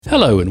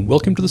Hello and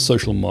welcome to the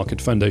Social Market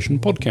Foundation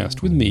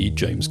podcast with me,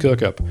 James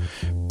Kirkup,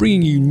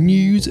 bringing you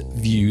news,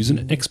 views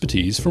and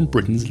expertise from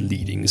Britain's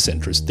leading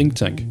centrist think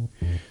tank.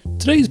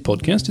 Today's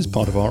podcast is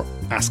part of our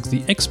Ask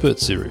the Expert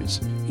series,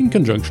 in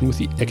conjunction with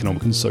the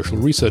Economic and Social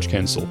Research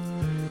Council,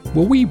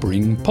 where we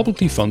bring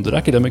publicly funded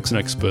academics and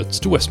experts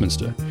to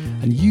Westminster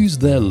and use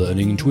their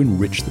learning to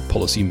enrich the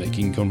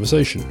policy-making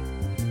conversation.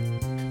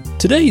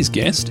 Today's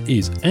guest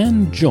is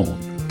Anne John,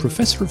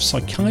 Professor of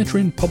Psychiatry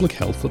and Public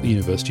Health at the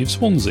University of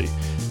Swansea.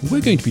 We're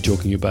going to be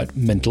talking about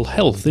mental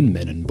health in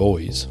men and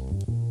boys.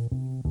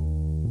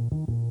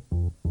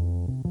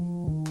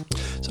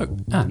 So,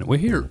 Anne, we're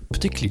here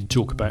particularly to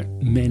talk about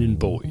men and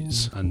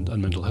boys and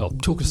mental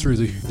health. Talk us through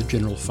the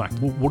general fact.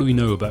 What do we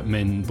know about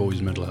men, boys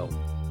and mental health?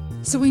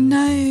 So we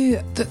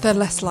know that they're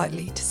less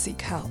likely to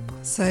seek help.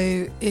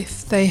 So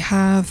if they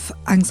have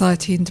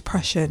anxiety and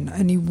depression,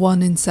 only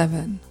 1 in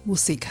 7 will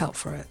seek help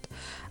for it.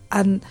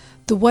 And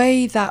the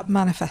way that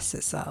manifests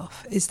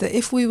itself is that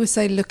if we were,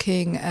 say,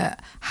 looking at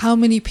how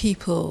many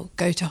people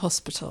go to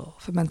hospital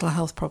for mental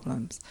health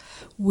problems,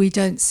 we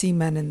don't see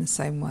men in the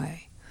same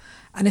way.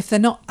 And if they're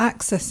not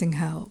accessing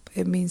help,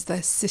 it means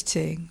they're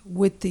sitting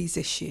with these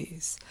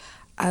issues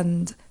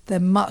and they're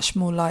much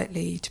more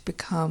likely to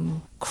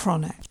become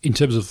chronic. In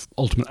terms of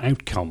ultimate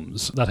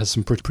outcomes, that has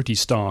some pretty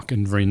stark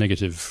and very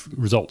negative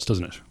results,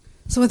 doesn't it?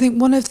 So I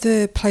think one of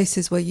the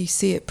places where you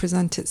see it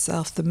present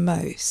itself the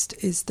most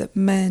is that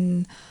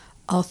men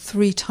are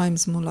 3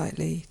 times more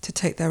likely to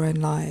take their own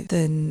life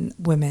than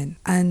women.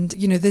 And,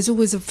 you know, there's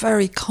always a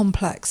very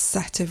complex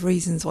set of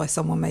reasons why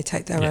someone may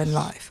take their own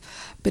life.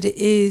 But it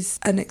is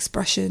an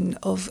expression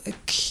of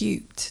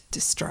acute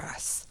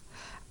distress.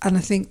 And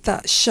I think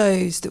that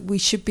shows that we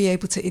should be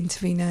able to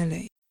intervene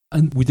early.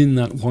 And within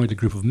that wider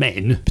group of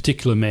men,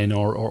 particular men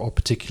are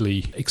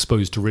particularly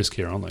exposed to risk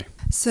here, aren't they?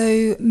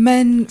 So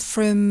men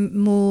from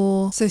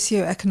more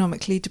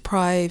socioeconomically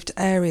deprived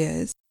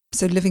areas,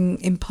 so living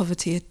in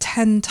poverty, are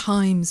 10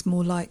 times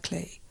more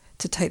likely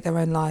to take their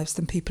own lives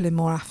than people in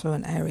more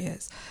affluent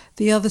areas.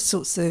 The other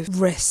sorts of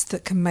risks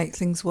that can make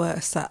things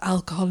worse are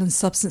alcohol and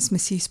substance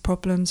misuse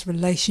problems,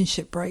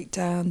 relationship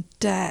breakdown,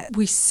 debt.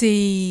 We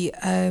see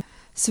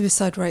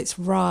suicide rates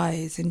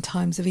rise in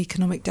times of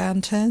economic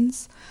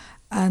downturns.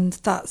 And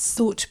that's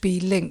thought to be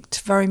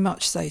linked very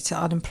much so to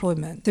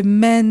unemployment. The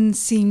men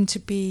seem to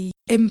be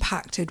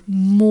impacted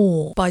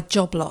more by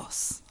job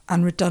loss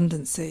and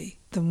redundancy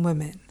than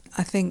women.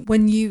 I think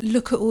when you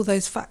look at all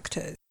those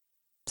factors,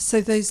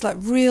 so those like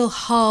real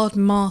hard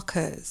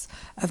markers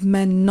of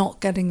men not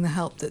getting the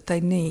help that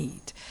they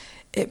need,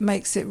 it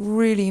makes it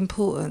really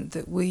important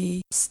that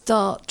we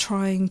start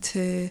trying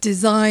to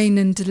design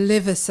and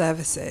deliver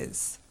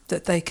services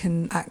that they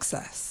can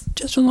access.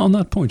 Just on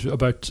that point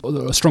about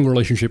a stronger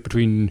relationship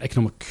between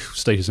economic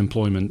status,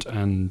 employment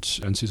and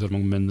suicide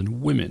among men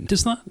than women,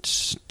 does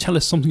that tell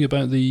us something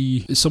about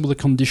some of the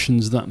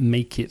conditions that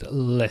make it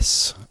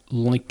less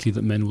likely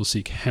that men will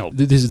seek help?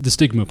 This is the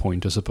stigma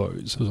point, I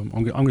suppose.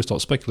 I'm going to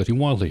start speculating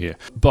wildly here.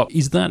 But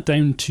is that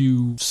down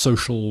to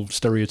social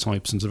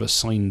stereotypes and sort of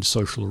assigned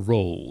social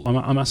role?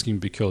 I'm asking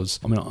because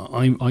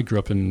I grew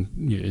up in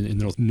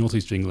the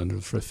northeast of England,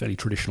 a fairly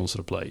traditional sort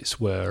of place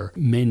where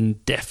men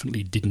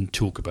definitely didn't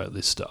talk about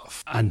this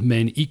stuff, and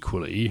men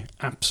equally,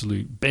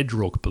 absolute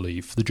bedrock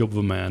belief, the job of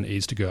a man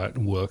is to go out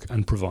and work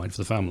and provide for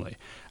the family.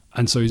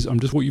 And so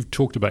just what you've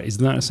talked about, is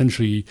that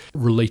essentially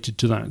related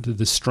to that, to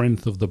the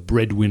strength of the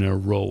breadwinner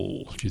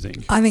role, do you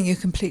think? I think you're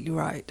completely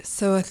right.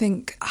 So I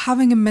think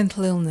having a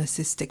mental illness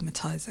is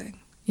stigmatising.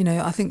 You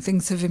know, I think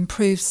things have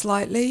improved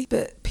slightly,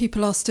 but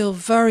people are still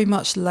very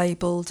much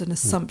labelled and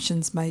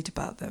assumptions made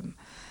about them.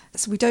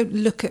 So we don't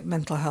look at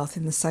mental health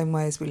in the same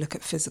way as we look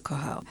at physical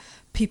health.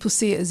 People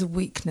see it as a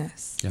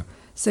weakness. Yeah.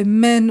 So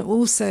men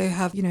also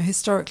have,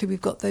 historically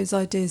we've got those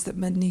ideas that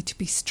men need to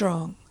be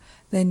strong.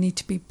 They need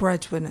to be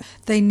breadwinners.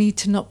 They need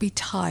to not be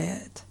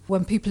tired.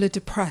 When people are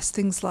depressed,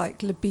 things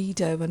like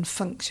libido and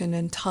function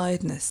and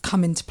tiredness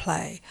come into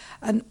play.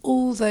 And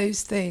all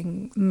those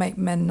things make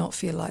men not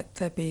feel like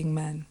they're being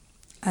men.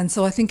 And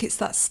so I think it's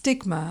that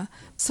stigma.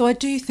 So I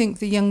do think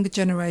the younger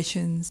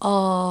generations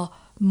are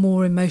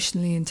more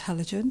emotionally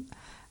intelligent.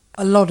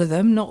 A lot of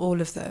them, not all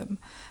of them.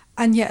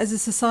 And yet as a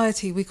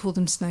society, we call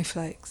them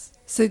snowflakes.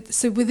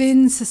 So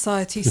within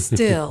society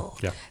still,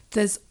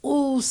 there's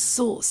all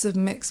sorts of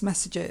mixed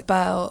messages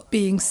about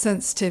being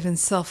sensitive and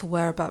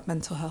self-aware about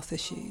mental health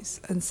issues.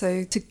 And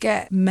so to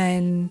get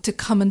men to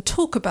come and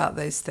talk about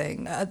those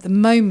things, at the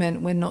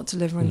moment we're not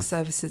delivering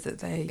services that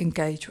they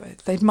engage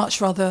with. They'd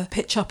much rather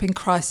pitch up in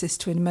crisis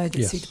to an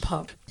emergency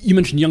department. You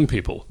mentioned young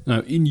people. Now,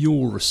 in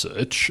your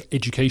research,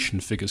 education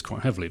figures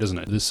quite heavily, doesn't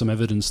it? There's some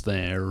evidence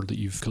there that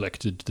you've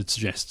collected that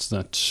suggests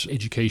that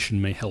education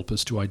may help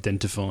us to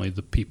identify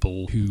the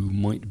people who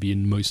might be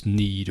in most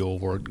need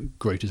of or at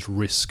greatest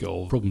risk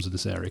of problems in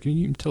this area. Can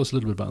you tell us a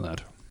little bit about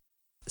that?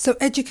 So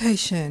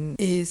education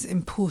is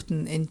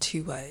important in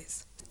 2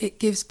 ways. it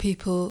gives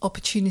people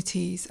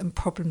opportunities and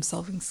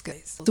problem-solving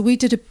skills. So we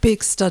did a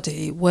big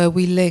study where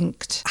we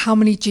linked how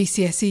many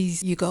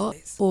GCSEs you got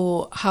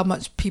or how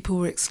much people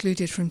were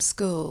excluded from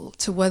school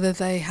to whether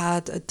they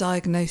had a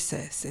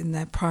diagnosis in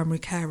their primary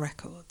care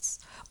records,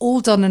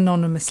 all done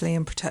anonymously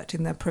and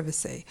protecting their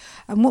privacy.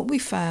 And what we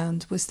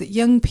found was that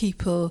young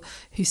people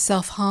who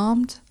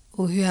self-harmed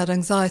or who had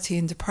anxiety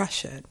and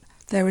depression,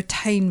 their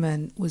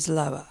attainment was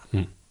lower.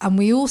 And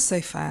we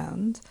also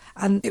found,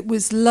 and it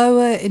was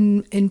lower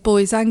in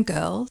boys and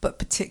girls, but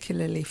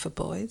particularly for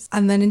boys.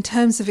 And then in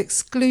terms of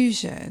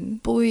exclusion,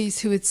 boys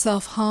who had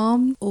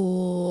self-harmed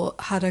or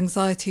had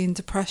anxiety and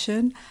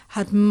depression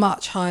had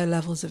much higher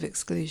levels of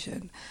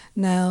exclusion.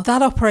 Now,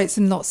 that operates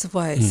in lots of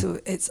ways. So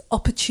it's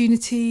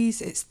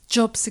opportunities, it's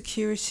job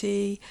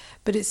security,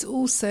 but it's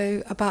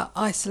also about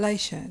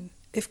isolation.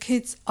 If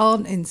kids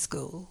aren't in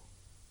school,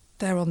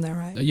 they're on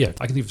their own. Yeah,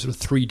 I can think of sort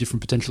of three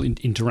different potential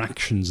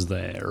interactions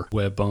there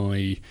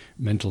whereby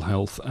mental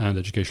health and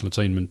educational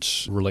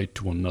attainment relate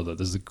to one another.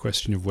 There's the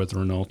question of whether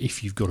or not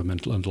if you've got a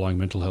underlying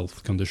mental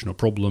health condition or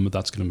problem,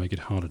 that's going to make it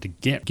harder to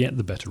get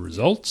the better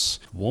results.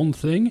 One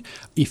thing.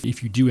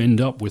 If you do end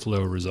up with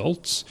lower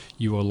results,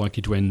 you are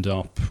likely to end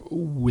up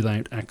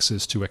without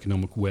access to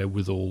economic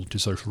wherewithal, to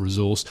social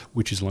resource,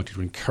 which is likely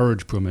to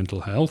encourage poor mental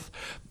health.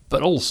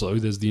 But also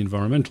there's the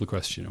environmental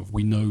question of,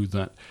 we know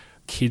that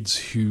kids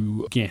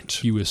who get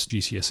fewest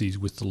GCSEs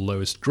with the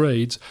lowest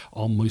grades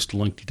are most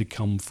likely to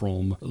come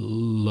from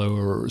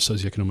lower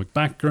socioeconomic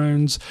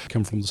backgrounds,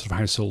 come from the sort of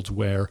households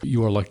where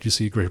you are likely to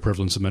see a greater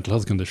prevalence of mental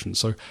health conditions.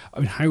 So, I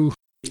mean,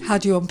 how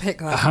do you unpick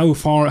that? How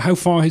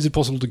far is it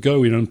possible to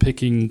go in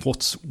unpicking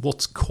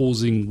what's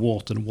causing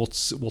what and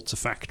what's a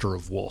factor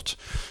of what?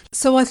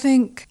 So I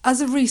think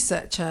as a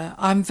researcher,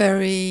 I'm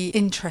very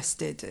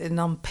interested in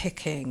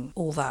unpicking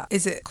all that.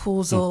 Is it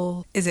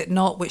causal? Is it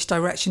not? Which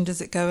direction does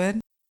it go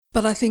in?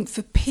 But I think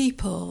for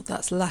people,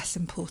 that's less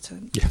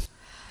important. Yeah.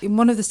 In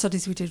one of the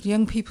studies we did,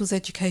 young people's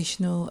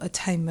educational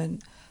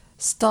attainment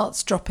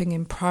starts dropping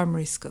in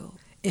primary school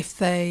if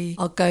they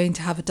are going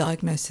to have a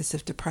diagnosis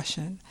of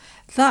depression.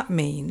 That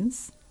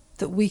means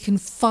that we can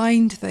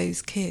find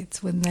those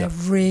kids when they're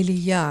really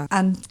young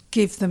and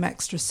give them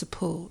extra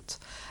support.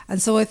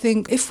 And so I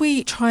think if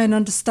we try and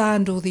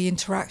understand all the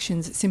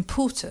interactions, it's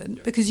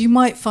important because you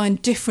might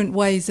find different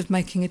ways of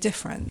making a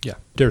difference. Yeah,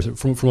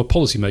 from a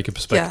policymaker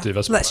perspective,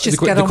 let's just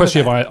get on the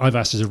question with it. I've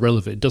asked is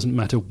irrelevant. It doesn't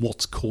matter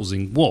what's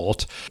causing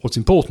what. What's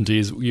important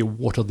is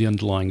what are the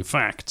underlying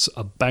facts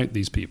about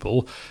these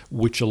people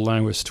which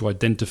allow us to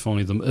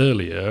identify them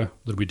earlier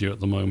than we do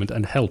at the moment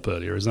and help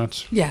earlier. Is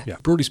that? Yeah.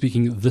 Broadly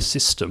speaking, the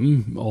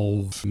system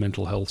of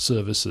mental health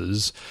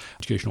services,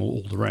 educational,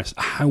 all the rest,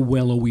 how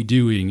well are we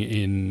doing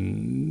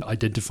in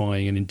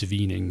identifying and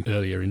intervening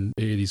earlier in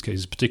these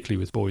cases, particularly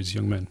with boys,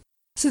 young men?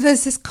 So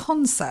there's this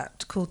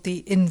concept called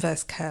the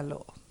inverse care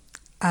law.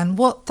 And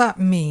what that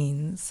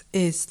means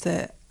is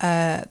that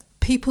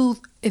people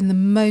in the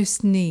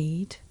most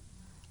need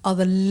are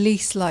the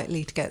least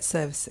likely to get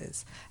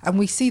services. And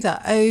we see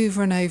that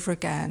over and over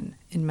again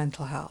in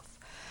mental health.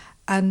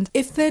 And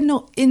if they're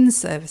not in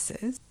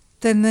services,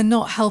 then they're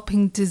not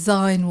helping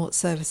design what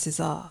services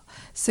are.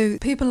 So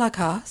people like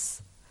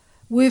us,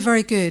 we're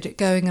very good at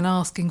going and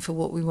asking for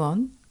what we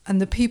want,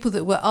 and the people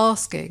that we're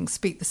asking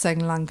speak the same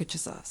language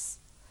as us.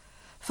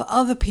 For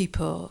other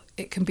people,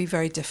 it can be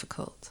very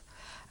difficult.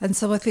 And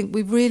so I think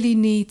we really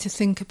need to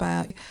think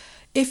about,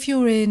 if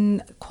you're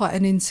in quite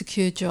an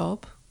insecure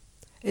job,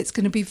 it's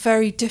going to be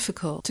very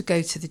difficult to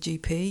go to the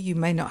GP. You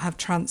may not have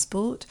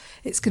transport.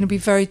 It's going to be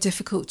very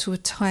difficult to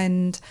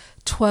attend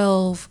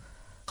 12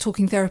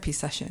 talking therapy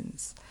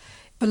sessions.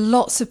 For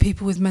lots of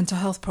people with mental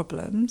health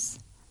problems,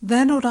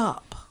 they're not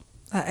up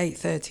at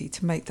 8:30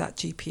 to make that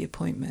GP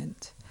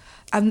appointment.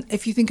 And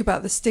if you think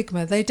about the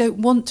stigma, they don't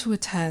want to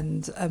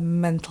attend a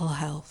mental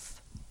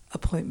health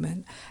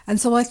appointment. And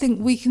so I think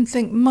we can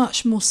think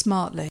much more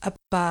smartly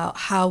about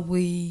how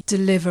we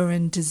deliver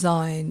and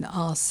design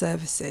our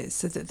services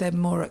so that they're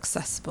more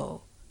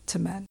accessible to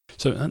men.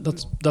 So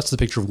that's the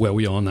picture of where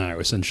we are now,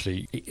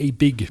 essentially. A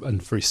big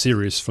and very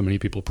serious, for many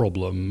people,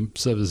 problem,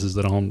 services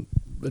that aren't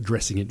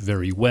addressing it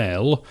very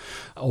well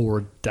or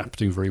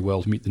adapting very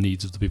well to meet the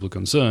needs of the people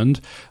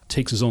concerned,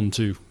 takes us on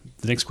to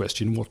the next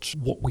question,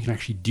 what we can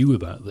actually do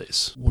about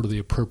this. What are the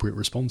appropriate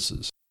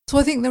responses? So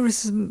I think there are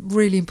some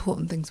really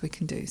important things we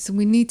can do. So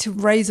we need to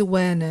raise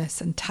awareness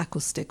and tackle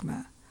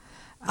stigma.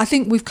 I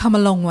think we've come a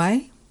long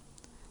way.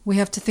 We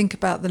have to think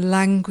about the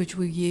language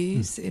we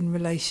use in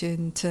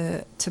relation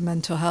to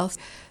mental health.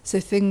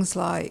 So things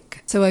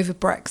like, over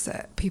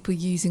Brexit, people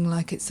using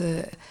like it's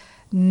a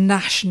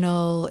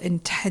national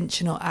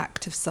intentional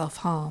act of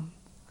self-harm.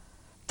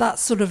 That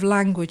sort of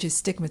language is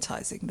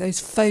stigmatising. Those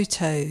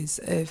photos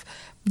of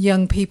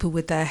young people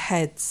with their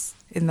heads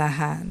in their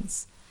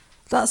hands,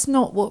 That's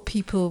not what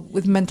people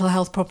with mental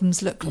health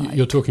problems look like.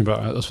 You're talking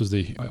about, this was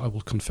I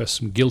will confess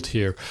some guilt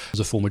here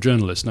as a former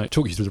journalist. Now,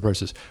 talk you through the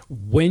process.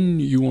 When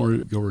you're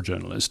a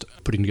journalist,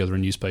 putting together a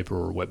newspaper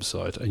or a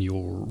website, and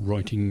you're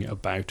writing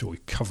about or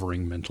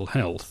covering mental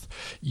health,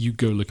 you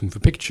go looking for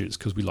pictures,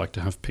 because we like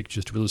to have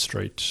pictures to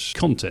illustrate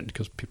content,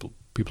 because people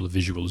are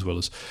visual as well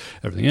as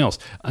everything else.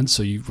 And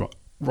so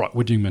right,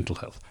 we're doing mental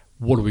health.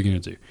 What are we going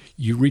to do?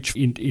 You reach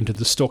into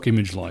the stock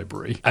image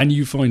library and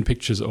you find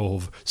pictures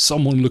of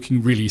someone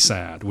looking really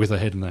sad with a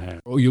head in the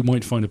hair. Or you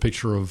might find a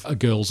picture of a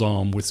girl's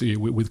arm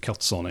with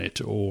cuts on it.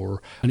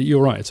 And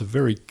you're right, it's a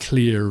very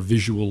clear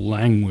visual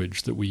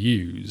language that we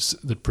use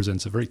that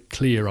presents a very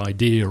clear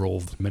idea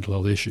of mental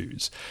health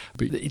issues.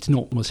 But it's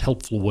not the most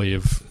helpful way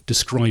of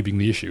describing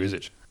the issue, is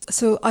it?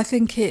 So I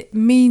think it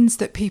means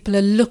that people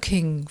are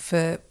looking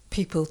for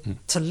people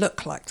to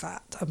look like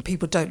that, and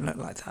people don't look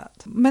like that.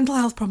 Mental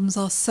health problems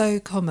are so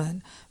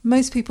common.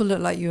 Most people look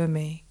like you and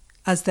me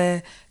as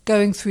they're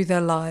going through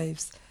their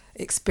lives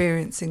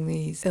experiencing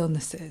these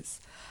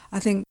illnesses. I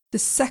think the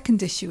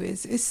second issue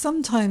is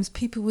sometimes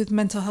people with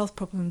mental health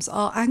problems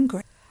are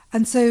angry,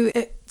 and so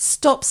it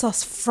stops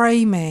us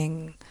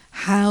framing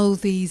how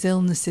these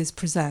illnesses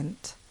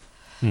present.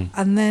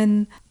 And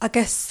then I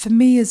guess for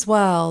me as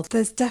well,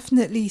 there's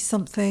definitely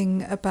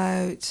something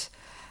about,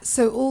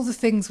 so all the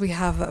things we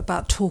have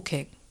about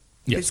talking,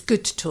 yes. It's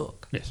good to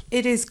talk. Yes.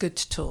 It is good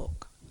to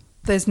talk.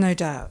 There's no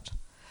doubt.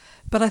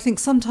 But I think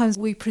sometimes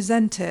we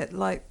present it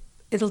like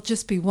it'll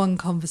just be one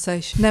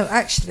conversation. No,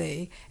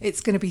 actually,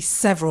 it's going to be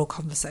several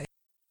conversations.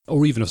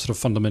 Or even a sort of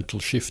fundamental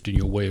shift in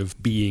your way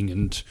of being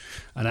and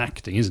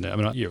acting, isn't it? I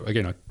mean,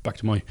 again, back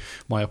to my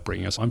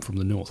upbringing. As I'm from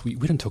the north, we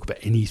don't talk about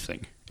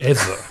anything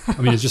ever.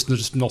 I mean, it's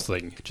just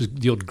nothing.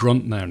 Just the odd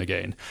grunt now and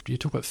again. Do you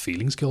talk about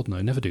feelings? God,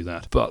 no, never do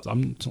that. But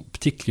it's not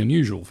particularly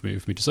unusual for me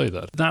to say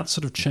that. That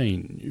sort of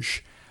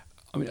change.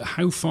 I mean,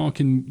 how far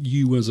can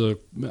you, as a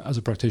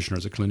practitioner,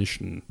 as a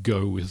clinician,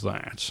 go with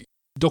that?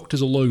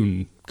 Doctors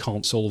alone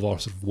can't solve our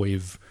sort of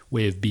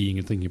way of being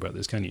and thinking about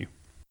this, can you?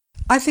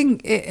 I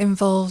think it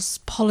involves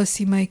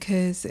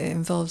policymakers, it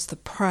involves the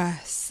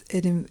press,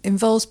 it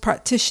involves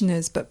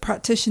practitioners, but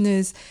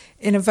practitioners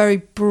in a very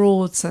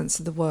broad sense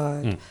of the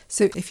word.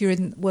 So if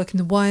you work in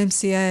the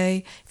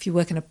YMCA, if you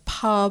work in a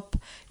pub,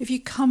 if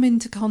you come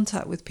into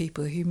contact with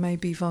people who may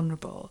be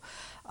vulnerable,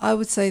 I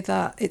would say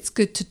that it's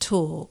good to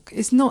talk.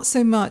 It's not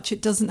so much,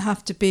 it doesn't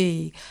have to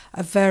be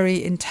a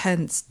very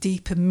intense,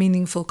 deep and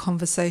meaningful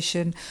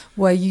conversation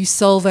where you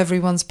solve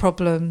everyone's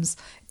problems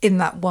in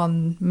that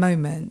one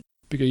moment.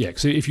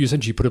 Because, so if you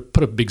essentially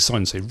put a big sign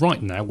and say,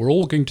 right now, we're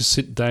all going to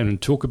sit down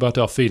and talk about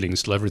our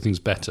feelings till everything's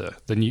better,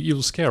 then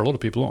you'll scare a lot of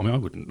people off. I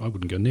mean, I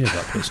wouldn't go near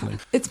that personally.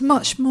 It's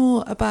much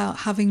more about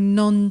having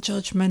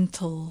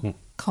non-judgmental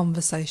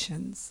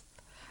conversations.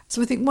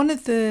 So I think one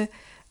of the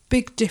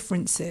big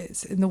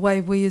differences in the way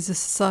we as a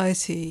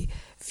society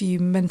view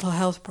mental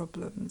health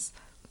problems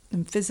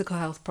and physical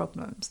health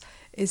problems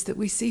is that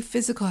we see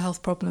physical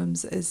health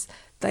problems as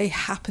they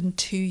happen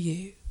to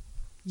you.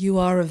 You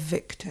are a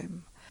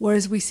victim.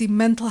 Whereas we see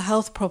mental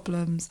health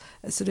problems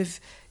as sort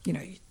of,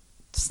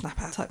 snap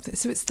out type thing.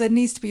 So there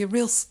needs to be a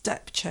real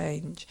step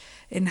change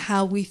in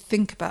how we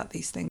think about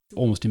these things.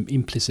 Almost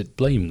implicit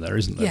blame there,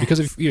 isn't there? Yes.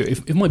 Because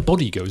if my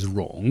body goes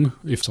wrong,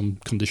 if some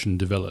condition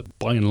develops,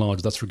 by and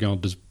large that's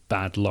regarded as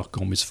bad luck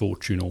or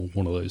misfortune or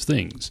one of those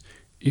things.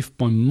 If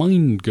my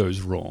mind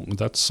goes wrong,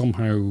 that's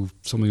somehow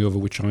something over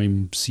which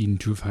I'm seen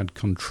to have had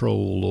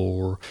control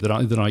or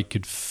that I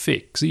could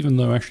fix, even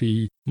though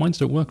actually minds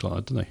don't work like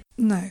that, do they?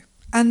 No.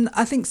 And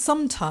I think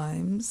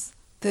sometimes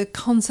the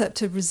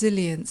concept of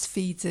resilience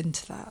feeds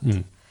into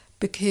that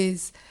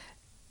because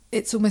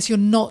it's almost you're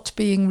not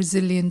being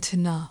resilient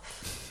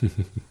enough.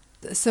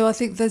 So I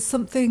think there's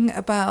something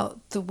about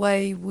the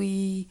way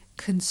we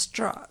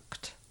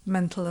construct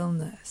mental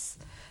illness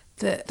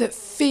that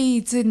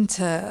feeds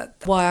into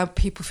why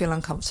people feel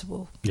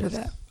uncomfortable with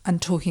it and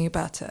talking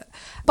about it.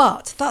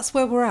 But that's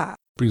where we're at.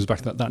 Brings us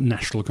back to that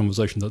national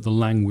conversation, that the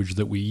language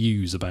that we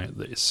use about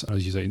this.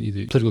 As you say, in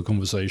the political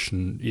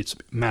conversation, it's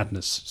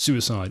madness,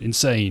 suicide,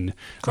 insane.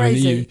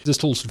 Crazy. I mean, there's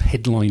still sort of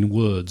headline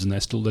words and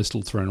they're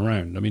still thrown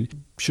around. I mean,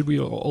 should we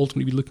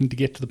ultimately be looking to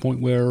get to the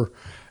point where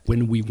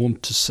when we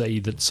want to say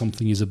that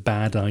something is a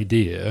bad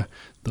idea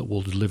that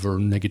will deliver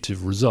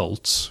negative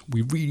results,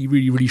 we really,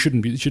 really, really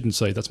shouldn't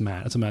say that's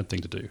mad. That's a mad thing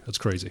to do. That's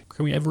crazy.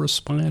 Can we ever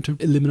aspire to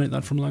eliminate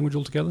that from language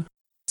altogether?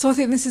 So I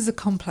think this is a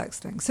complex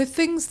thing. So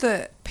things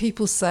that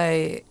people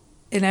say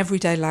in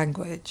everyday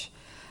language,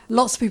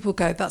 lots of people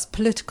go, that's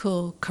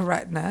political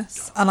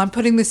correctness. And I'm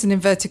putting this in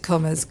inverted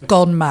commas,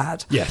 gone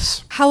mad.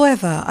 Yes.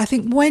 However, I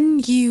think when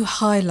you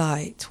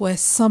highlight where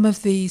some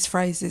of these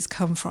phrases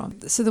come from,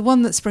 so the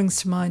one that springs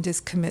to mind is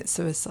commit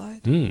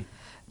suicide.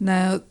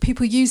 Now,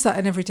 people use that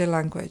in everyday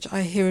language.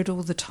 I hear it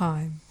all the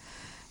time.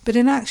 But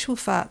in actual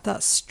fact,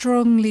 that's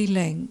strongly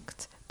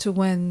linked to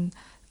when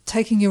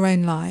taking your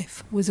own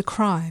life was a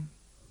crime.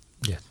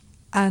 Yes.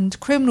 And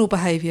criminal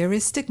behaviour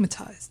is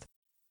stigmatised.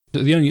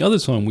 The only other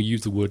time we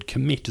use the word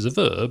commit as a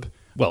verb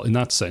Well, in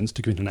that sense,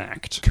 to commit an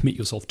act, commit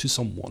yourself to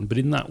someone. But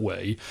in that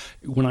way,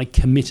 when I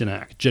commit an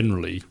act,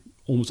 generally,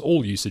 almost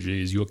all usage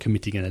is you're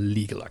committing an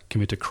illegal act,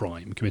 commit a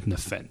crime, commit an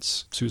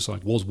offence.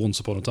 Suicide was once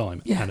upon a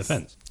time an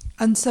offence.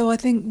 And so I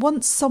think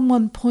once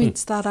someone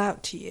points that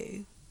out to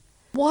you,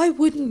 why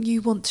wouldn't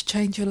you want to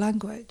change your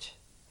language?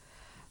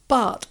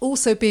 But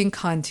also being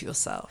kind to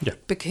yourself,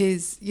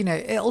 because,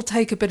 it'll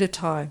take a bit of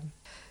time.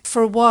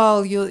 For a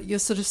while, you're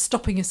sort of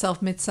stopping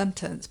yourself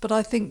mid-sentence. But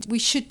I think we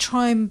should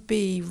try and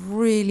be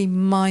really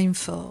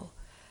mindful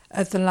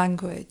of the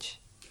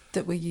language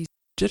that we're using.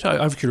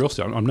 Out of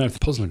curiosity, I'm now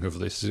puzzling over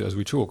this as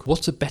we talk.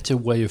 What's a better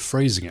way of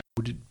phrasing it?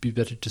 Would it be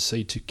better to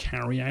say to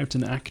carry out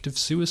an act of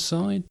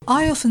suicide?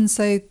 I often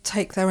say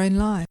take their own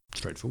life.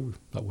 Straightforward,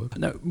 that works.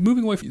 Now,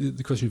 moving away from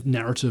the question of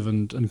narrative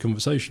and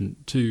conversation,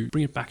 to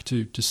bring it back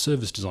to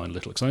service design a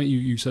little, because I think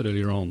you said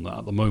earlier on that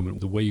at the moment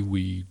the way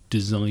we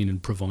design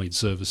and provide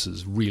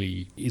services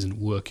really isn't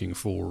working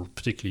for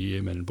particularly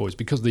men and boys,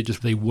 because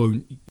they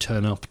won't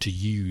turn up to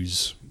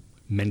use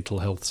mental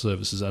health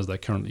services as they're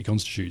currently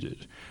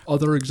constituted. Are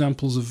there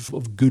examples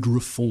of good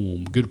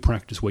reform, good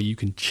practice, where you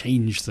can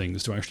change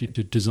things to actually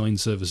to design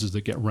services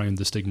that get around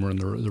the stigma and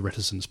the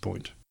reticence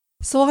point?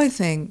 So I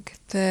think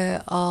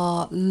there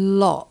are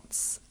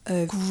lots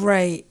of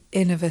great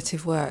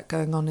innovative work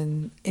going on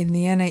in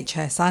the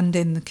NHS and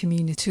in the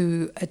community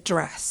to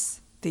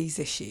address these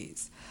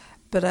issues.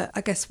 But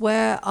I guess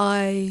where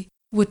I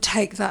would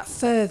take that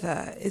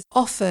further is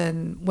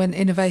often when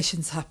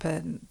innovations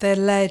happen, they're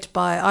led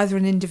by either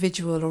an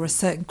individual or a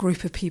certain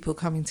group of people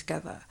coming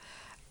together.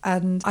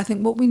 And I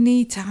think what we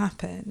need to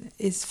happen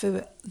is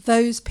for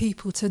those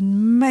people to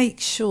make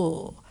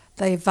sure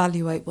they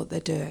evaluate what they're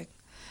doing.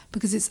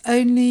 Because it's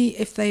only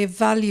if they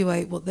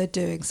evaluate what they're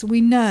doing. So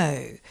we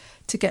know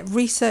to get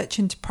research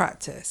into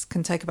practice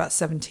can take about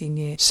 17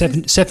 years.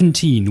 17. So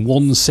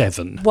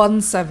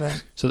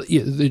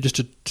just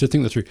to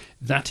think that through,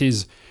 that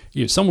is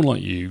someone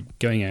like you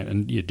going out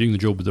and doing the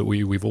job that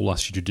we've all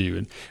asked you to do,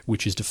 and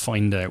which is to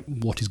find out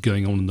what is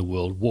going on in the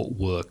world, what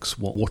works,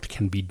 what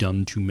can be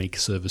done to make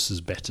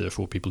services better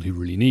for people who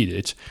really need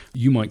it.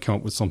 You might come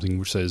up with something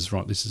which says,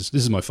 right, this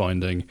is my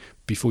finding.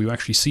 Before you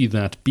actually see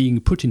that being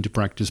put into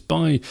practice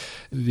by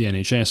the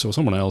NHS or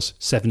someone else,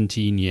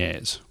 17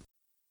 years.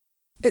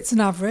 It's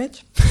an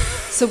average.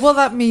 So what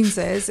that means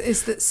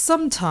is that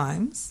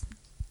sometimes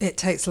it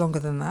takes longer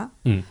than that.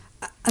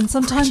 And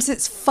sometimes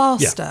it's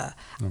faster.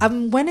 Yeah.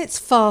 And when it's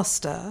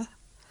faster,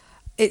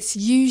 it's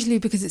usually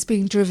because it's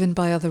being driven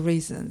by other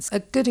reasons. A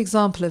good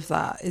example of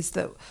that is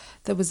that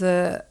there was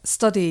a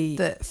study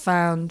that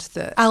found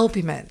that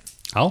albumin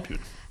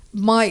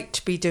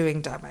might be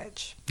doing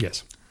damage.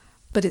 Yes.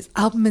 But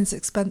albumin's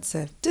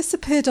expensive.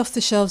 Disappeared off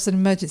the shelves in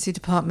emergency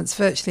departments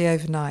virtually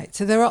overnight.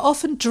 So there are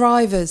often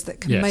drivers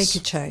that can make a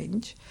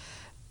change,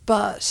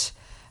 but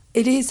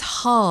it is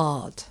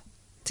hard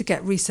to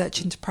get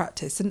research into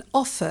practice. And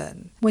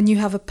often when you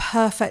have a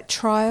perfect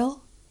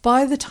trial,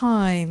 by the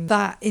time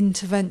that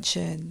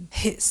intervention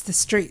hits the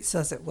streets,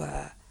 as it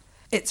were,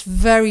 it's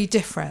very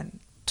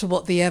different to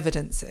what the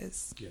evidence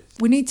is. Yes.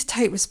 We need to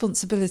take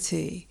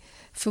responsibility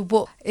for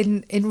what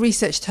in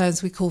research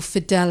terms we call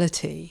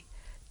fidelity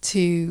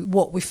to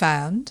what we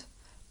found,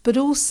 but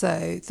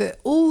also that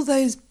all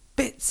those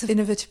bits of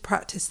innovative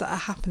practice that are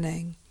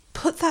happening,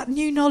 put that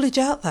new knowledge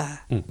out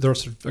there. There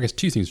are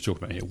two things to talk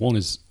about here. One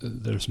is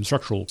there are some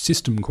structural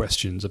system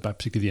questions about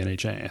particularly the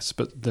NHS,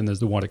 but then there's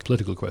the wider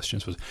political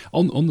questions.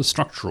 On the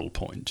structural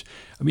point,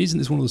 isn't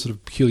this one of the sort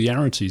of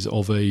peculiarities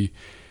of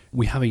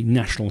we have a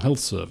National Health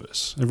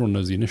Service. Everyone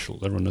knows the initial.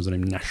 Everyone knows the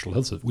name National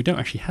Health Service. We don't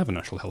actually have a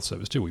National Health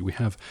Service, do we? We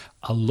have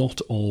a lot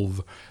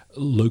of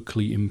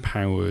locally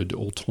empowered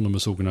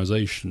autonomous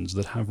organisations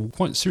that have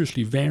quite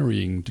seriously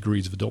varying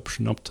degrees of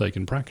adoption, uptake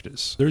and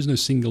practice. There is no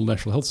single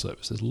National Health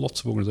Service. There's lots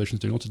of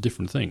organisations doing lots of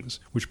different things,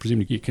 which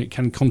presumably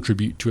can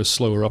contribute to a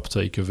slower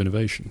uptake of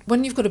innovation.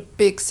 When you've got a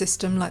big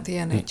system like the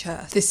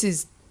NHS, this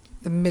is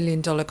the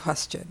million-dollar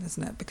question,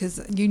 isn't it?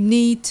 Because you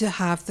need to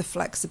have the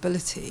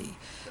flexibility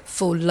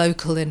for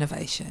local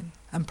innovation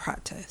and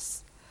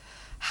practice.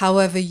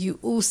 However, you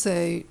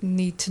also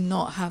need to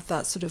not have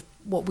that sort of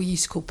what we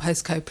used to call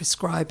postcode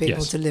prescribing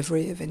or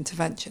delivery of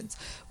interventions,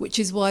 which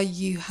is why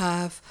you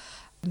have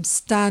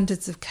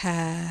standards of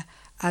care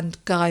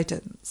and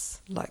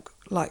guidance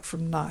like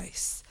from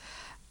NICE.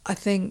 I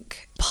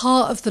think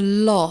part of the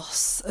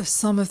loss of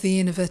some of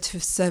the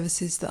innovative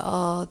services that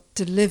are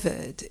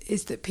delivered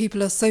is that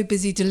people are so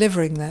busy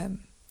delivering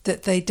them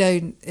that they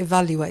don't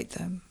evaluate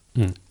them.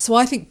 So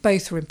I think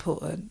both are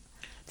important.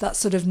 That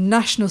sort of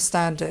national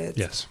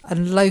standard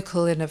and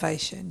local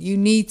innovation. You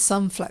need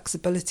some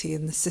flexibility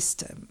in the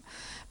system.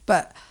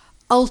 But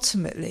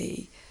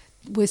ultimately,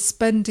 we're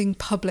spending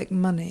public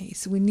money,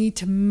 so we need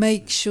to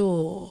make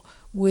sure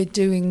we're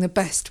doing the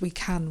best we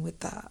can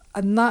with that.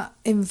 And that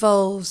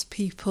involves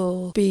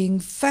people being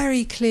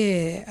very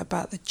clear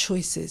about the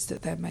choices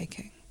that they're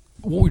making.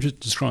 What we just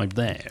described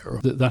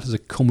there, that is a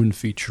common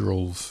feature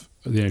of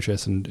the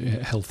NHS and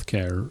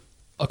healthcare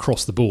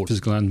across the board,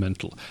 physical and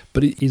mental.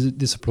 But is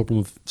this a problem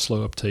of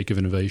slow uptake of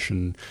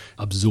innovation,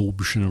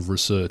 absorption of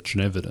research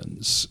and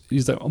evidence?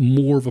 Is that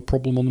more of a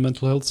problem on the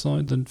mental health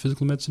side than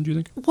physical medicine, do you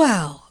think?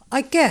 Well,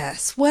 I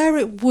guess where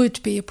it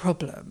would be a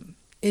problem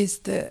is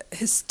that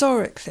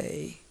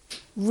historically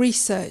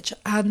research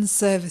and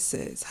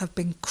services have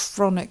been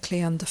chronically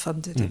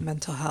underfunded in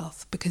mental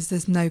health because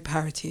there's no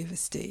parity of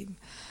esteem.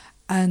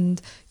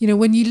 And,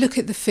 when you look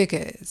at the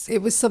figures,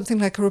 it was something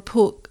like a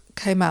report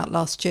came out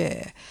last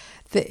year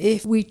that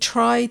if we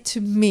tried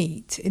to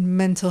meet in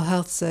mental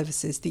health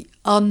services the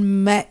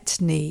unmet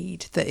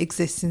need that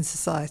exists in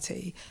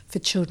society for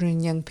children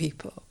and young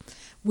people,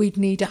 we'd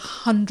need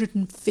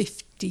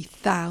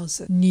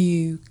 150,000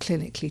 new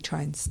clinically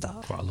trained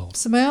staff. Quite a lot.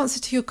 So my answer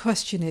to your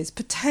question is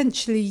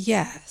potentially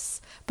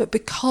yes, but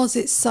because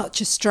it's such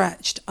a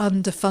stretched,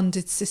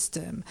 underfunded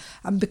system,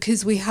 and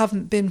because we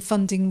haven't been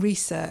funding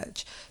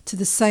research to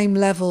the same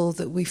level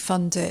that we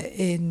fund it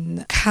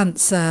in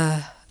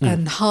cancer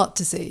and heart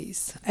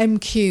disease,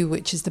 MQ,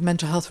 which is the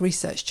mental health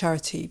research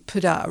charity,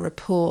 put out a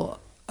report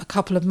a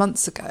couple of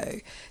months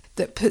ago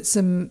that put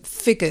some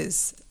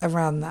figures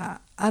around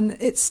that. And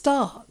it's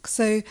stark.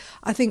 So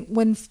I think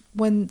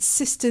when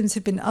systems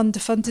have been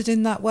underfunded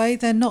in that way,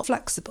 they're not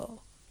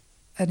flexible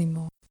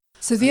anymore.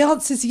 So the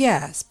answer is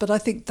yes, but I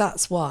think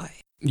that's why.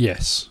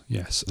 Yes.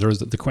 There is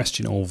the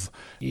question of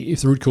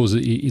if the root cause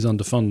is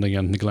underfunding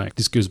and neglect.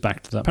 This goes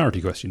back to that parity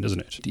question,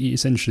 doesn't it?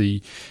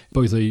 Essentially,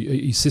 both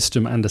a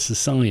system and a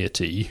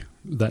society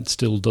that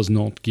still does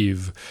not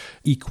give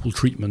equal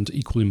treatment,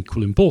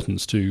 equal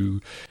importance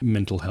to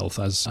mental health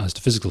as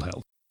to physical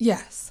health.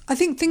 Yes, I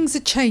think things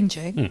are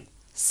changing.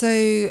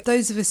 So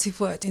those of us who've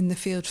worked in the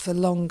field for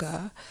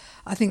longer,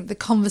 I think the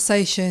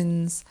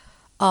conversations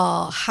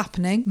are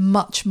happening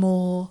much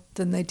more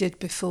than they did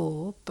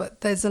before,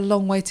 but there's a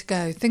long way to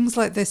go. Things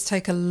like this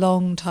take a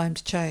long time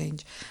to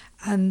change,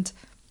 and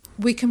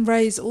we can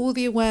raise all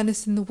the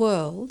awareness in the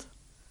world,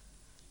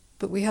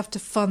 but we have to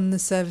fund the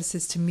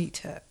services to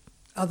meet it.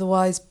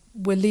 Otherwise,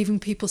 we're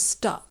leaving people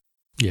stuck.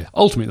 Yeah,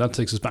 ultimately that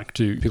takes us back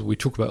to people we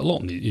talk about a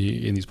lot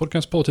in these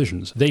podcasts,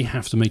 politicians. They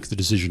have to make the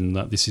decision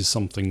that this is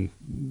something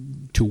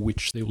to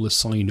which they will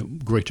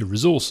assign greater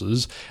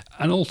resources,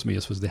 and ultimately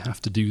I suppose they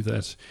have to do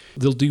that.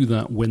 They'll do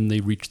that when they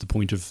reach the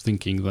point of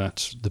thinking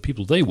that the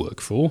people they work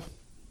for,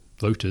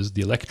 voters,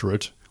 the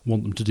electorate,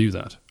 want them to do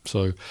that.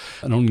 So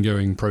an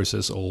ongoing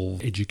process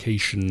of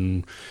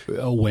education,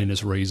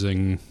 awareness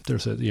raising.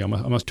 I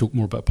must talk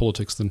more about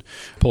politics than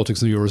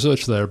your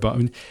research there, but I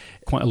mean,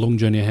 quite a long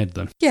journey ahead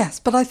then. Yes,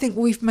 but I think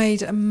we've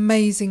made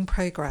amazing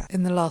progress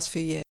in the last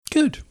few years.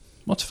 Good.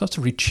 That's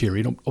a really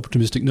cheery and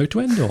optimistic note to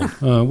end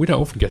on. We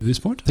don't often get to this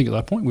point. I think at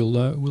that point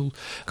we'll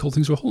call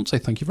things to a halt and say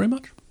thank you very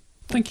much.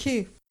 Thank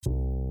you.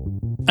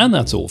 And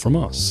that's all from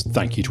us.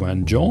 Thank you to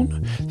Anne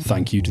John.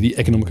 Thank you to the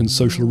Economic and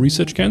Social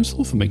Research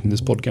Council for making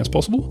this podcast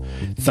possible.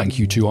 Thank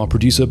you to our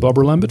producer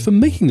Barbara Lambert for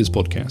making this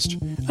podcast.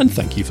 And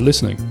thank you for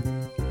listening.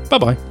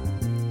 Bye-bye.